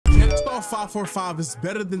thought 545 is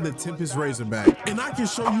better than the TEMPUS Razorback, and I can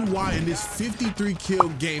show you why in this 53 kill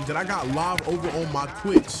game that I got live over on my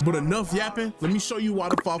Twitch. But enough yapping, let me show you why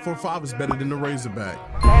the 545 is better than the Razorback.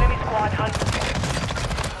 Enemy squad hunt.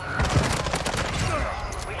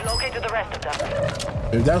 We've located the rest of them.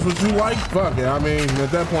 If that's what you like, fuck it. I mean,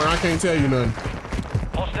 at that point, I can't tell you nothing.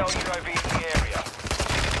 Hostile UAV in the area.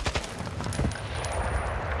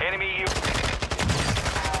 Enemy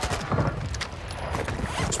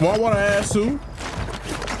Small water ass too.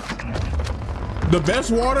 The best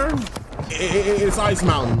water is Ice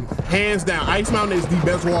Mountain. Hands down. Ice Mountain is the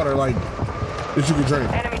best water like that you can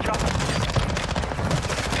drink. Enemy drop.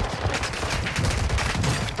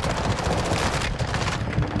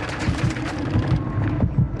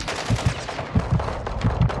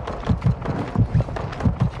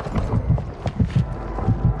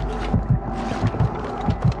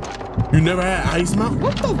 You never had Ice Mountain?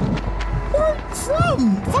 What the? Where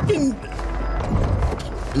from? Fucking.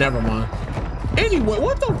 Never mind. Anyway,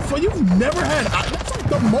 what the fuck? You've never had? That's like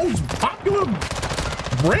the most popular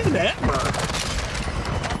brand ever.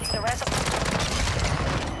 The rest of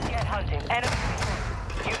get hunting. Enemy.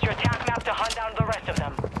 Use your attack map to hunt down the rest of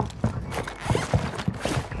them.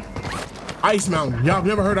 Ice Mountain. Y'all have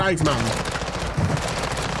never heard of Ice Mountain?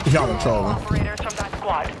 Y'all are trolling. Operators from that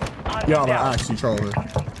squad. Y'all are actually trolling.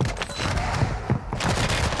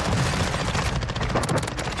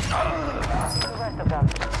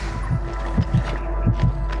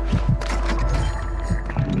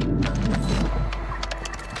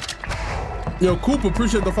 Yo, Coop,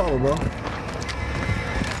 appreciate the follow, bro. I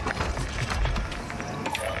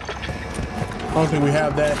don't think we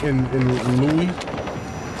have that in Louis.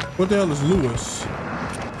 What the hell is Lewis?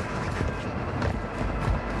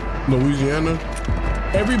 Louisiana.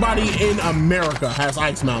 Everybody in America has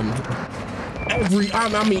Ice Mountain.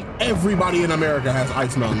 I mean, everybody in America has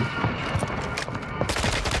Ice Mountain.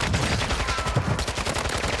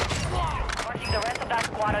 Marking the rest of that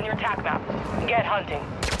squad on your attack map. Get hunting.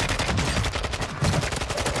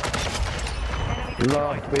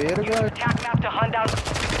 Lock, Use attack map to hunt down.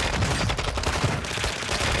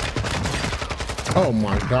 Oh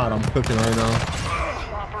my God, I'm cooking right now.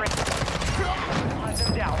 Hunt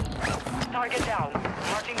them down. Target down.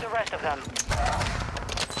 Marking the rest of them.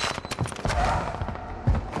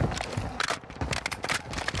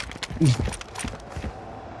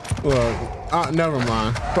 Look, never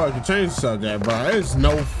mind. Fuck it, change the subject, bro. There's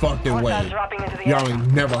no fucking way y'all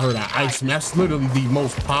ain't never heard of Ice. That's literally the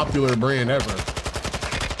most popular brand ever.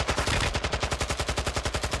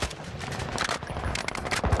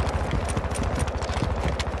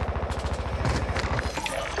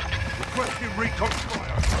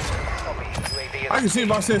 I can see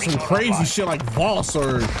if I said some crazy shit like Voss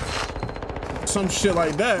or some shit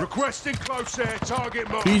like that. Requesting close air target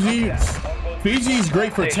mark. Fiji is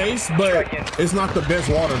great for taste, but it's not the best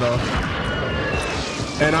water though.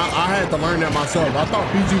 And I had to learn that myself. I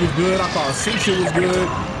thought Fiji was good. I thought Sixer was good.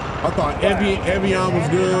 I thought Evian was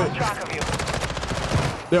good.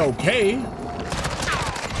 They're okay.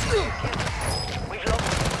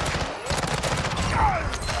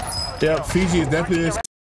 Yeah, Fiji is definitely this.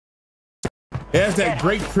 It has that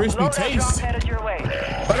great crispy taste.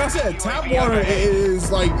 Like I said, tap water is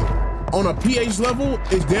like on a pH level,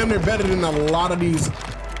 it's damn near better than a lot of these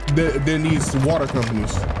water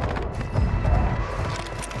companies.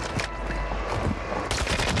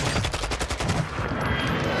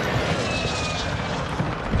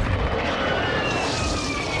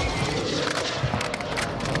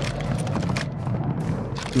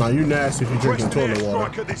 Nah, you nasty if you're drinking toilet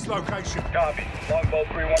water. At this location. Copy. Longbow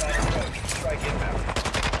 3-1 strike inbound.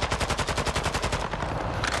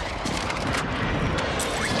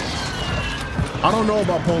 I don't know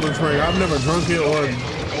about Poland Spring. I've never drunk it or.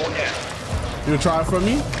 You'll try it for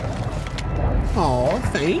me? Oh,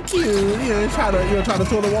 thank you. You'll try the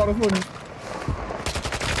toilet water for me.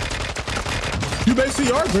 You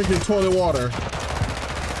basically are drinking toilet water.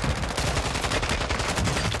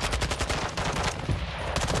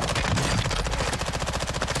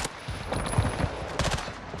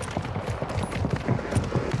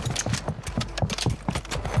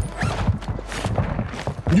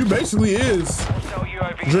 You basically is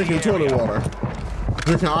drinking toilet water,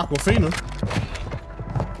 drinking Aquafina.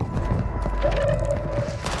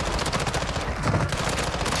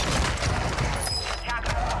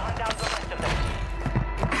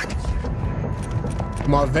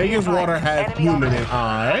 My Vegas water had human in.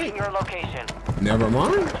 All right. Never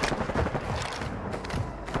mind.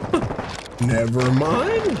 Never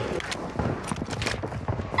mind.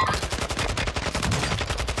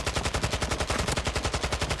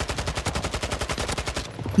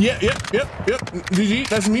 Yep. GG,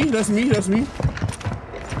 that's me.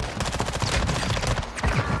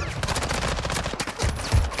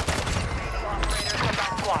 Operators from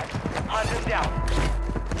that squad. Hunt them down.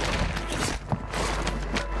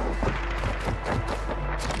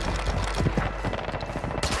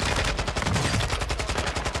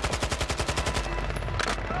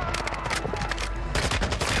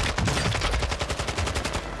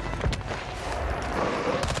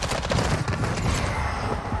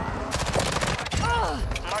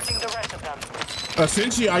 Marking the rest of them.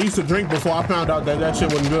 Essentially, I used to drink before I found out that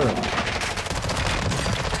shit wasn't good.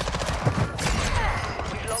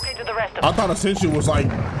 We've located the rest of I them. thought essentially was like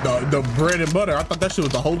the bread and butter. I thought that shit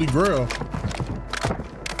was the holy grail.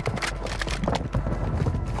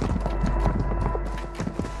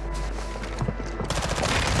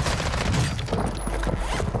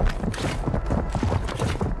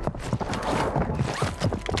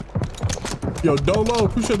 Yo, Dolo,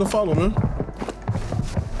 appreciate the follow, man.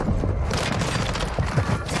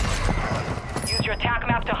 Use your attack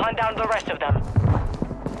map to hunt down the rest of them.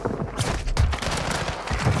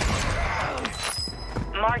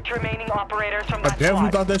 Marked remaining operators from I that definitely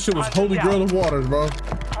squad. thought that shit was Hunt them holy down. grail of waters, bro.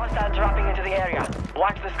 Hostiles dropping into the area.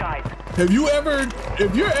 Watch the skies. If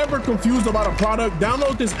you're ever confused about a product,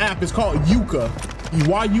 download this app. It's called Yuka,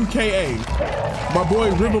 Y-U-K-A. My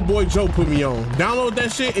boy River Boy Joe put me on. Download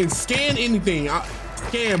that shit and scan anything.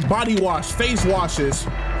 Scan body wash, face washes,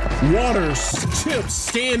 waters, chips.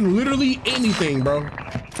 Scan literally anything, bro.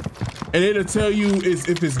 And it'll tell you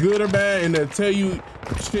if it's good or bad, and it'll tell you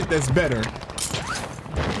shit that's better.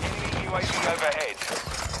 UAV overhead.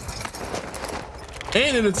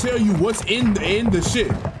 And it'll tell you what's in the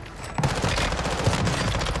shit.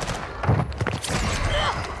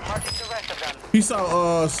 Marking the rest of them.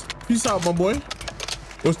 Peace out, my boy.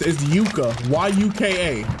 It's the Yuka,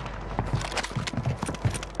 Y-U-K-A.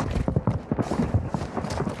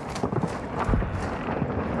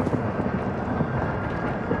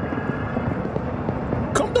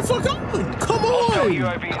 Come the fuck on! Come Hostile on!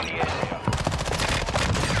 UAV in the area.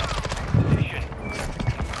 Position.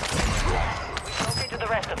 We've located the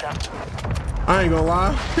rest of them. I ain't gonna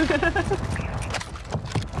lie.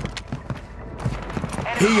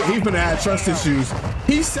 he finna have trust issues.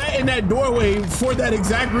 He sat in that doorway for that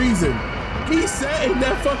exact reason. He sat in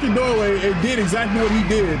that fucking doorway and did exactly what he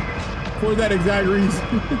did for that exact reason.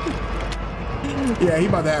 Yeah, he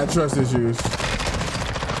about to have trust issues.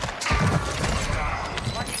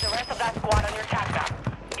 Marking the rest of that squad on your attack map.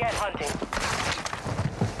 Get hunting.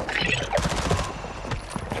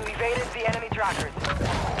 You evaded the enemy trackers.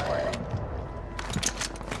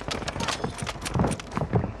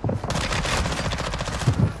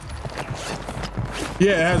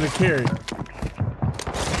 Yeah, it has a carry.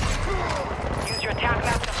 Use your attack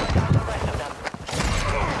map to hunt down the rest of them.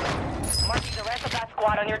 Marking the rest of that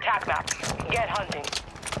squad on your attack map. Get hunting.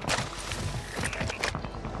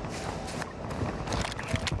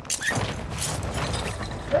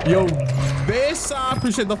 Yo, Besa,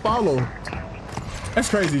 appreciate the follow. That's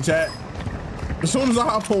crazy, chat. As soon as I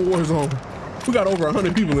hop on Warzone, we got over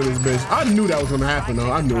 100 people in this bitch. I knew that was gonna happen,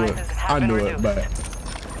 though. I knew it, but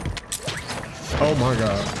oh my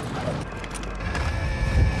god.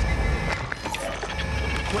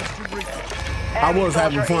 I was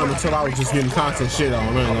having fun until I was just getting constant shit on. I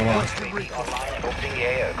ain't gonna lie. UAV online and orbiting the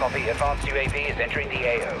AO. Copy. Advanced UAV is entering the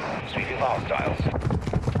AO. Sweeping hostiles.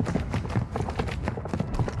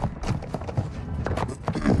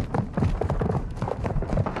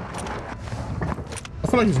 I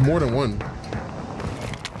feel like it's more than one.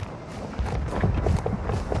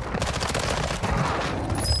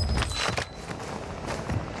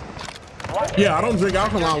 Yeah, I don't drink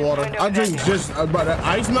alkaline water. I drink just but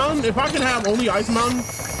Ice Mountain. If I can have only Ice Mountain,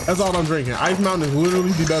 that's all I'm drinking. Ice Mountain is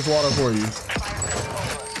literally the best water for you.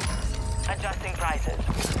 Adjusting prices.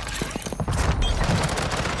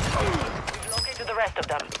 We've located the rest of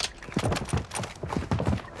them.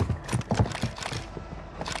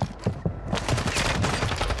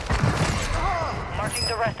 Marking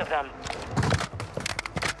the rest of them.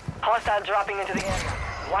 Hostiles dropping into the area.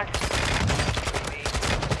 Watch.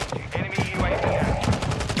 Enemy UAV out.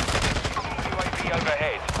 UAV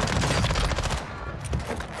overhead.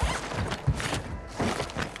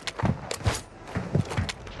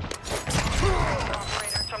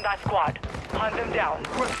 Operators from that squad. Hunt them down.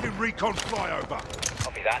 Requesting recon flyover.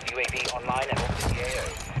 Copy that. UAV online and orbiting the AO.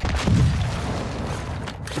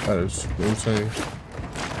 That is insane.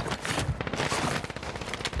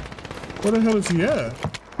 Where the hell is he at?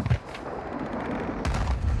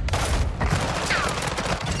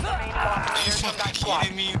 Operators from that squad.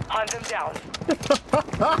 Hunt them down.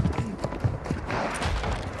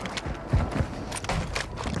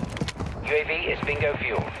 UAV is bingo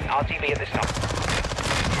fuel. RTB at this time.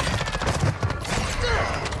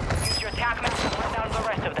 Use your attack map to hunt down the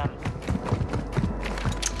rest of them.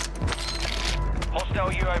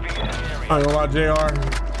 Hostile UAV in the area. I ain't gonna lie, JR.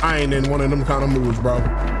 I ain't in one of them kind of moods, bro.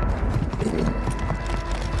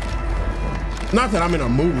 Not that I'm in a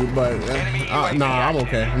mood, but nah, I'm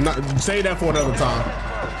okay. Say that for another time.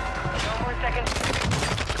 No more seconds.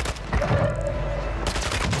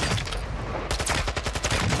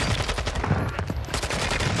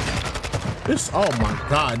 This, oh my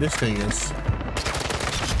God, this thing is.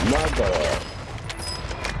 My God.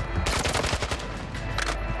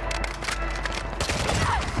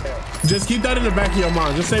 Just keep that in the back of your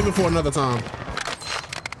mind. Just save it for another time.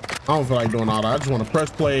 I don't feel like doing all that. I just want to press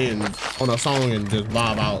play and on a song and just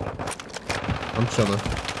vibe out. I'm chilling.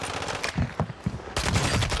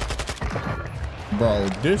 Bro,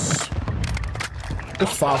 this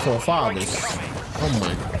 545 is, oh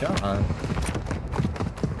my God.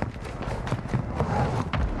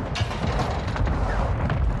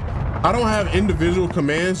 I don't have individual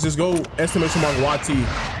commands. Just go exclamation mark YT.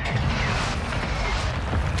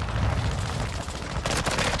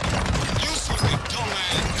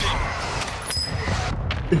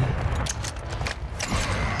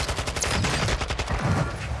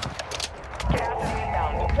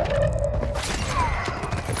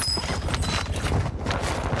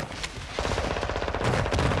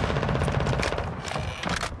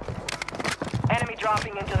 Enemy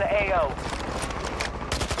dropping into the AO.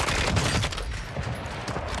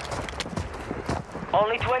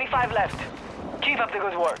 Only 25 left. Keep up the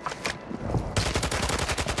good work.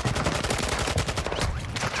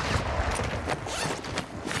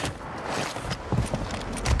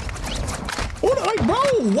 What, like,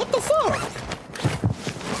 bro, what the fuck?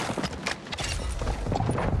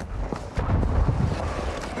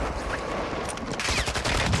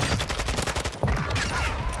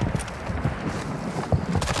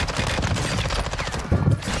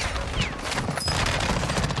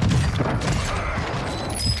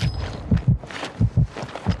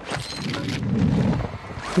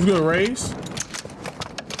 Who's gonna raise?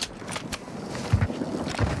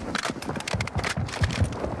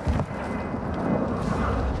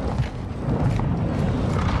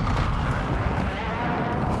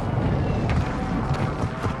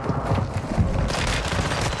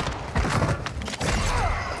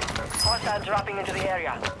 Hostiles dropping into the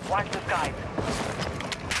area. Watch the skies.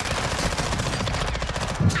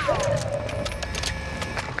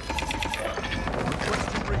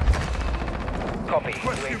 Copy.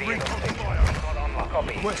 UAV is on station. Recon on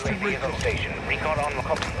copy. UAV is on station. Recon on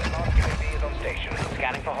copy. UAV is on station.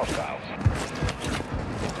 Scanning for hostiles.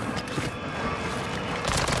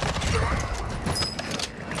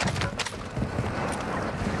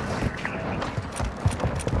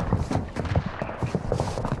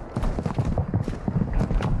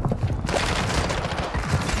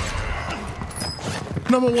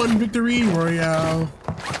 #1 victory royale.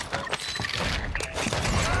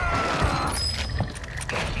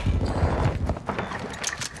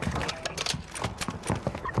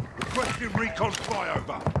 Recon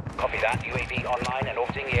flyover. Copy that. UAV online and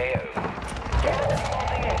orbiting the AO.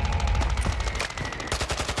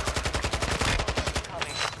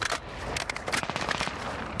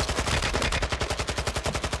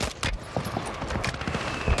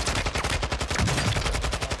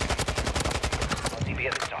 RTB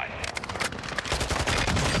at this time.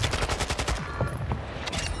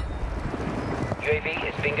 UAV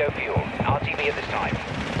is bingo fuel. RTB at this time.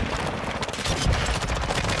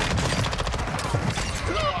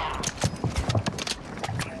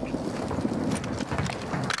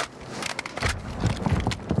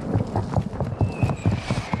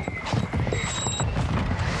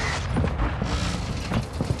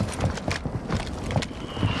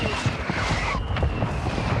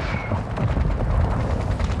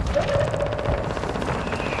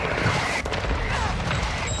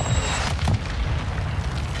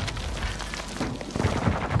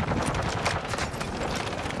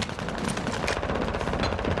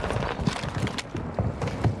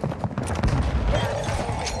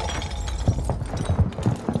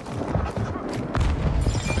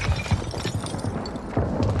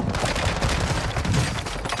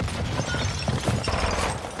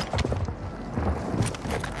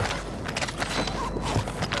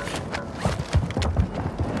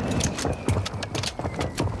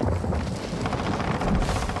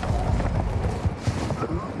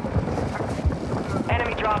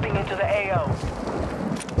 dropping into the AO.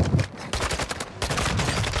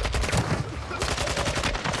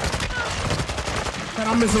 Man,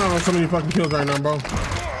 I'm missing out on so many fucking kills right now, bro.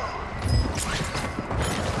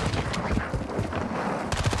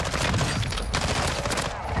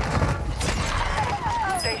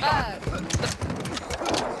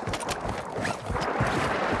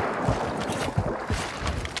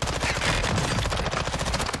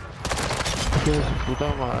 Que su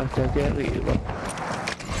puta madre está aquí arriba.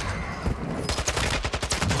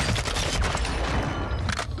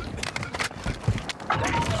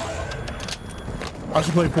 I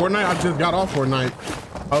should play Fortnite. I just got off Fortnite.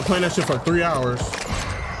 I was playing that shit for 3 hours.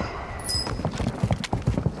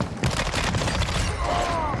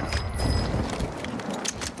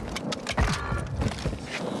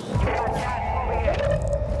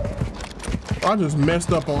 I just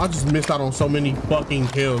messed up on. I just missed out on so many fucking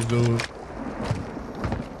kills, dude.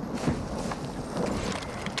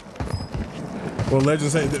 Well,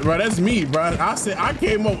 legends say, bro, that's me, bro. I said I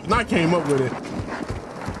came up with it.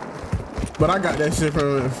 But I got that shit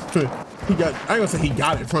from he got. I ain't gonna say he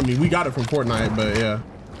got it from me. We got it from Fortnite, but yeah.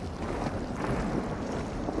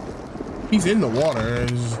 He's in the water.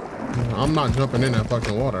 I'm not jumping in that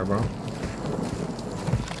fucking water, bro.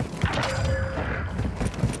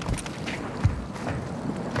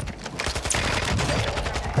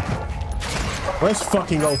 Let's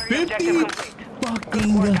fucking go 50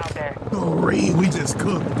 fucking 3. We just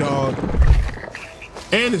cooked, dog.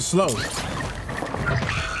 And it's slow.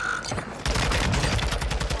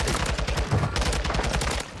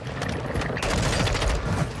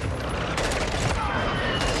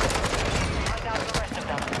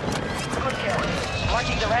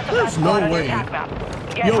 There's no way.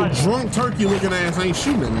 Yo, drunk turkey looking ass ain't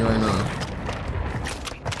shooting at me right now.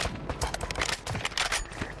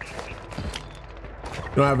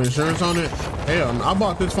 You don't have insurance on it? Hell, I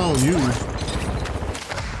bought this phone used.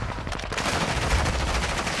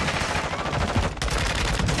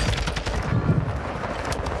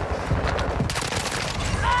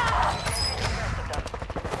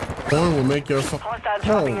 One will make your phone.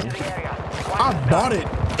 Oh, I bought it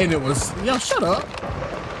and it was. Yo, shut up.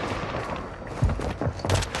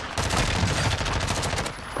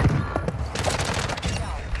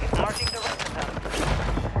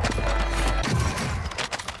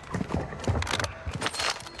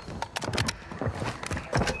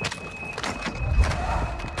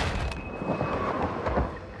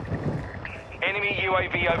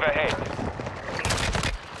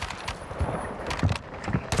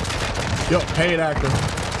 Yo, paid actor.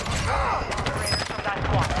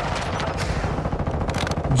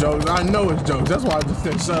 Jokes, I know it's jokes. That's why I just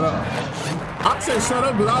said shut up. I said shut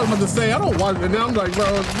up because I was about to say I don't watch it. And then I'm like, bro,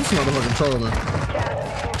 this motherfucking trolling.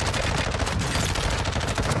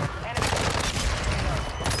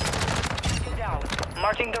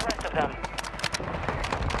 Marking the rest of them.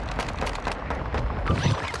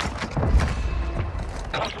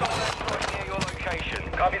 Near your location.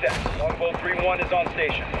 Copy that. Longbow 3-1 is on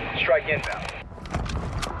station. Strike inbound.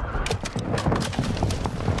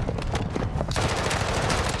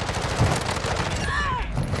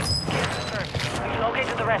 We've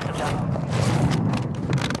located the rest of them.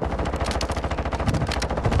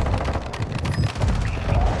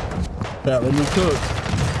 Yeah, let me cook.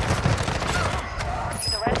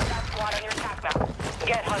 The rest of that squad on your attack map.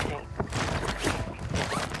 Get hunting.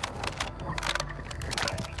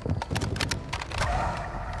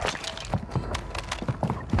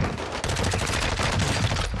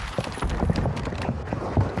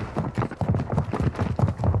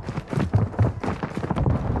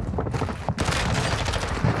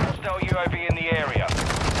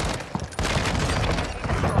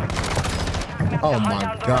 Oh my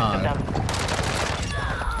god.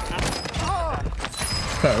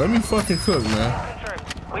 Okay, let me fucking cook, man.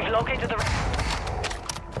 We've located the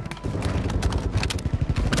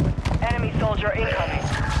enemy soldier incoming.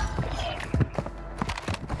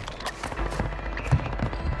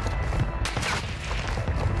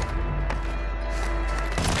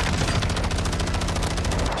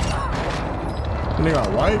 And they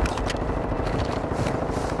got wiped.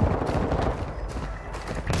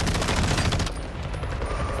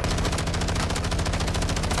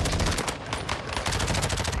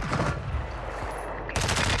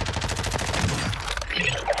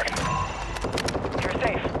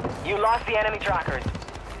 The enemy trackers.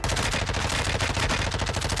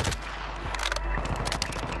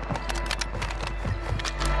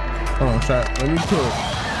 Hold on, chat. Let me cook.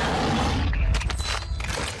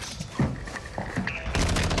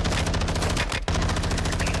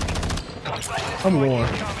 I'm going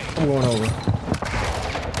over.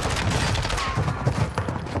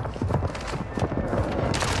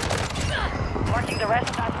 Marking the rest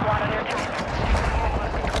of that squad on your team.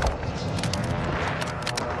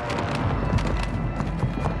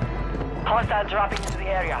 Hostile dropping into the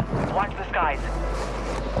area. Watch the skies.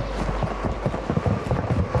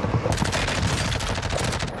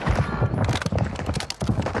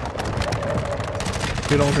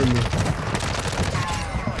 They don't hear me.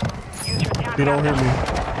 They don't hear me.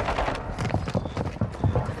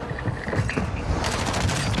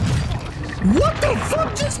 What the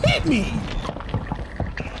fuck just hit me?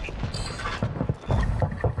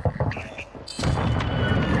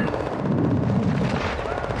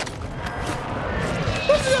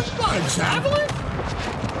 What's this fucking javelin?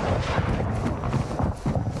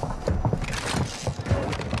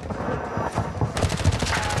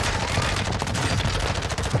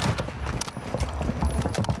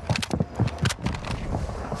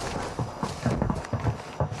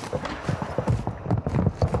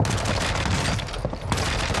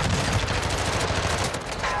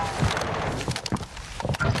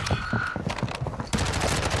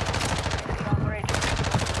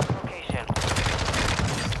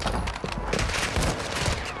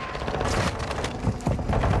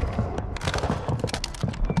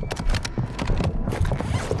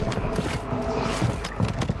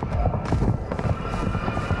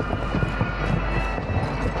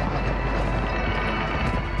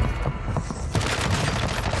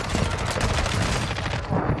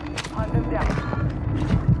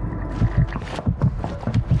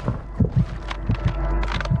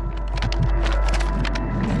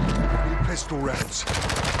 Rounds.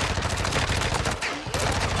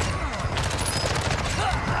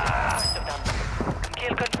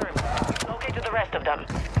 Kill confirmed. Locate the rest of them.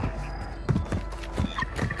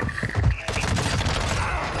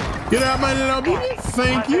 Get out my little baby.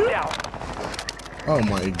 Thank you. Oh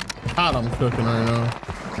my god, I'm cooking right now.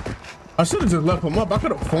 I should have just left him up. I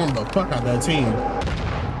could have formed the fuck out that team.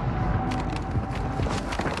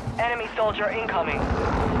 Enemy soldier incoming.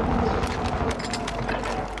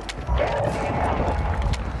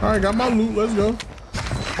 All right, got my loot. Let's go.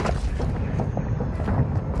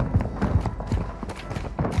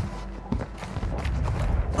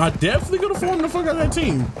 I definitely could have formed the fuck out of that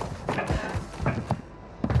team.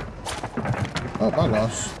 Oh, I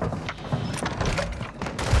lost.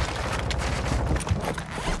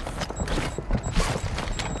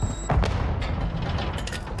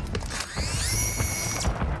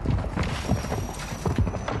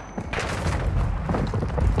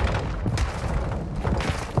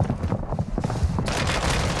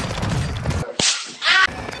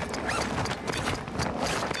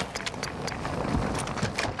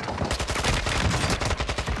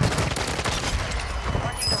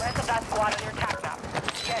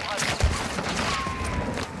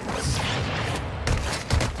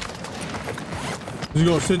 He's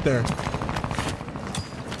gonna sit there.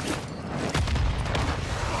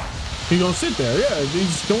 He's gonna sit there. Yeah,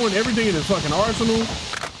 he's storing everything in his fucking arsenal.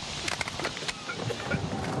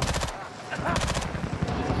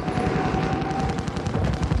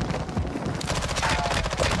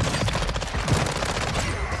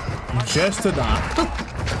 Just to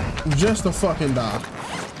die. Just to fucking die.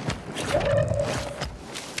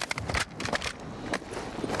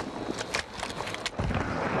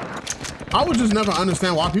 I would just never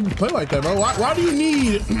understand why people play like that, bro. Why do you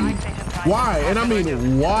need, why? And I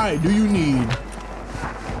mean, why do you need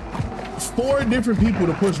 4 different people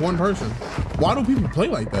to push one person? Why do people play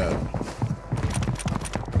like that?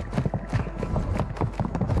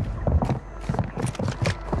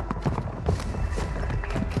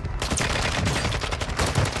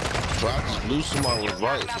 Bro, I just blew somebody with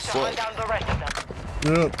right for fuck.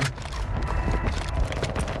 Yep.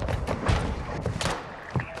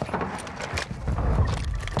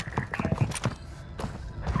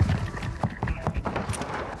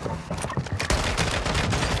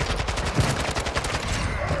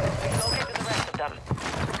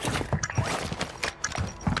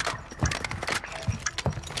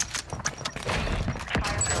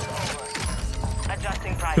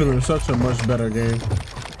 Could have been such a much better game.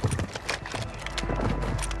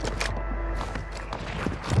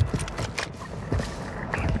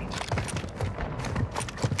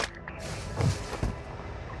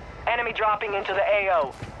 Enemy dropping into the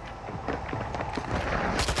AO.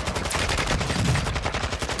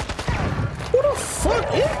 Who the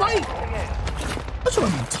fuck is like? That's what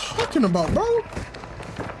I'm talking about, bro.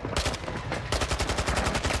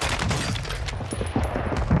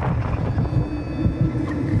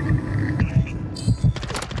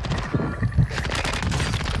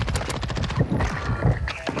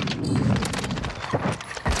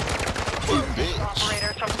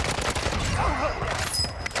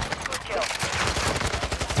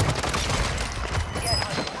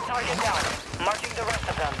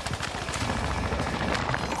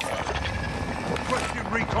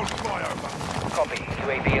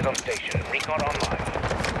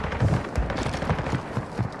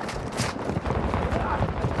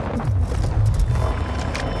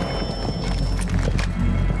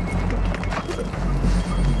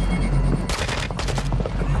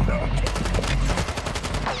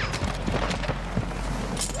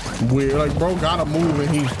 weird. Like, bro gotta move and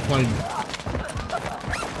he's playing.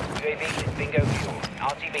 UAV, bingo fuel.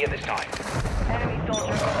 RTV at this time. Enemy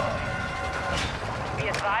soldier. Be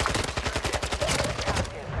advised.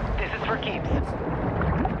 This is for keeps.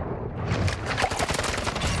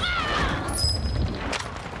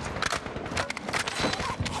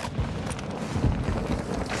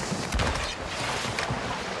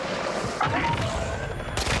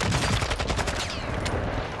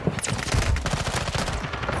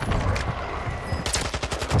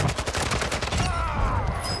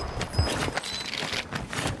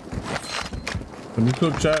 Let me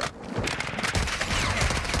cook, chat.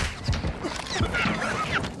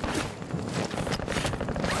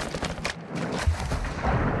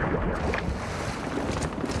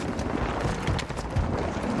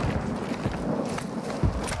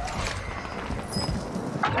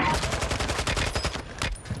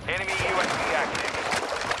 Enemy UAV active.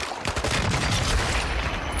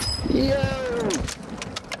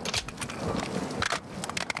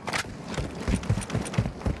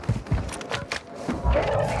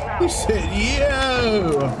 He said,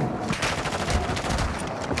 yo!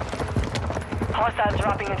 Hostiles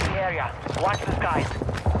dropping into the area. Watch the skies.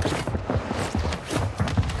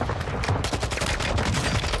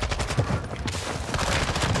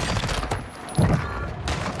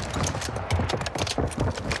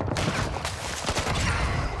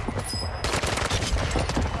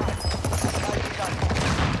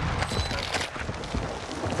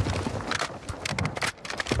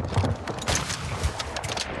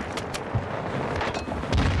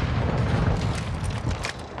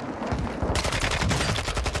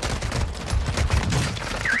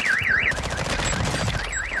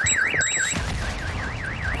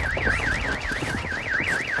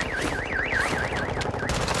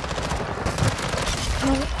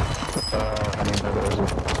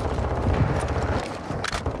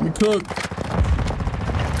 Cook.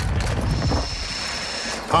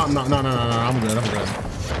 Oh, no, I'm good.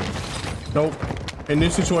 Nope. In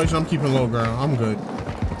this situation, I'm keeping low ground. I'm good.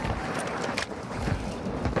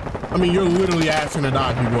 I mean, you're literally asking to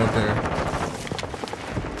die if you go up there.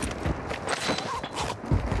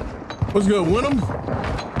 What's good? Win them?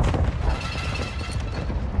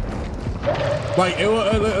 Like,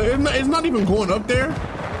 it's not even going up there.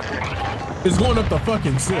 It's going up the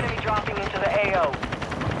fucking ship. Enemy dropping into the AO.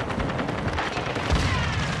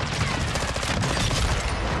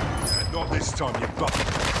 Not this time, you butt.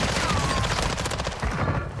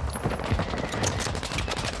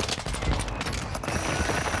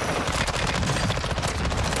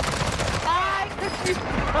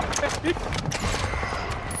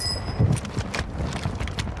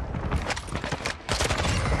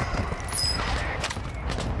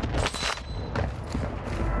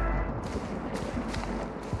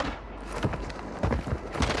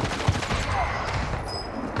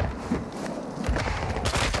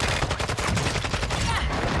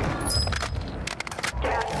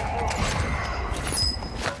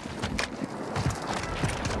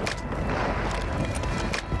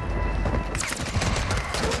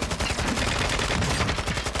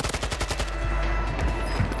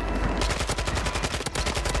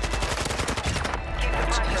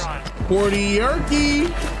 Cartiier.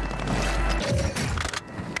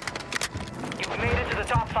 You've made it to the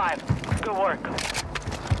top 5. Good work.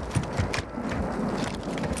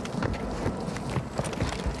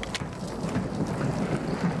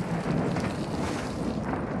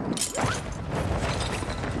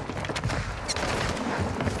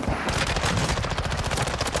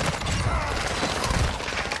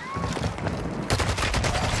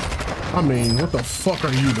 I mean, what the fuck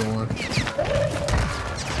are you doing?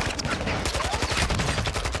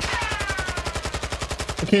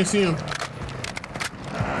 I can't see him.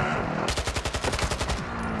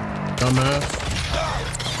 Dumbass.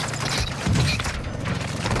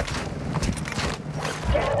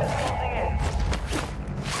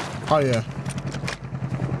 Oh yeah.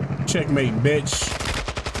 Checkmate, bitch.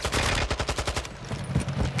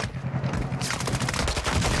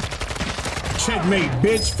 Checkmate,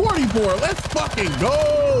 bitch. 44. Let's fucking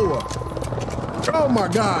go. Oh my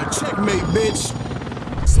God. Checkmate, bitch.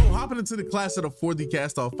 So hopping into the class of the 4D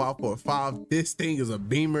Kastov 5.5. This thing is a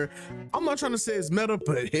beamer. I'm not trying to say it's meta,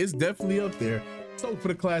 but it's definitely up there. So for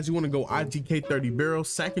the class, you want to go IGK 30 barrel,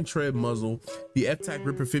 sack and tread muzzle, the Tctekk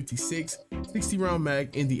Ripper 56, 60 round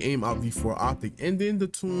mag, and the aim out V4 optic. And then the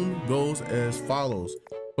tune goes as follows.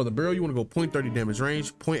 For the barrel, you want to go 0.30 damage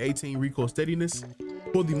range, 0.18 recoil steadiness.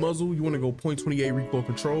 For the muzzle, you want to go 0.28 recoil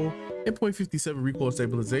control and 0.57 recoil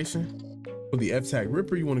stabilization. For the Tctekk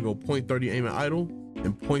Ripper, you want to go 0.30 aim and idle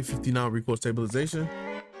and 0.59 recoil stabilization.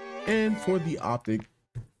 And for the optic,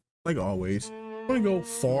 like always. I'm gonna go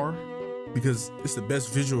far because it's the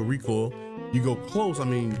best visual recoil. You go close, I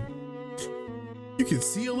mean, you can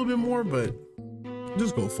see a little bit more, but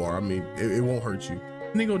just go far. I mean, it won't hurt you.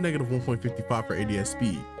 And then go negative 1.55 for ADS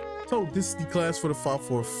speed. So this is the class for the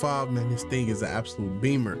 545. Man, this thing is an absolute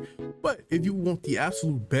beamer. But if you want the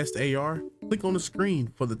absolute best AR, click on the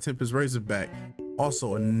screen for the TEMPUS RAZORBACK.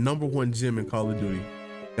 Also a #1 gem in Call of Duty.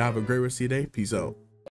 Y'all have a great rest of your day. Peace out.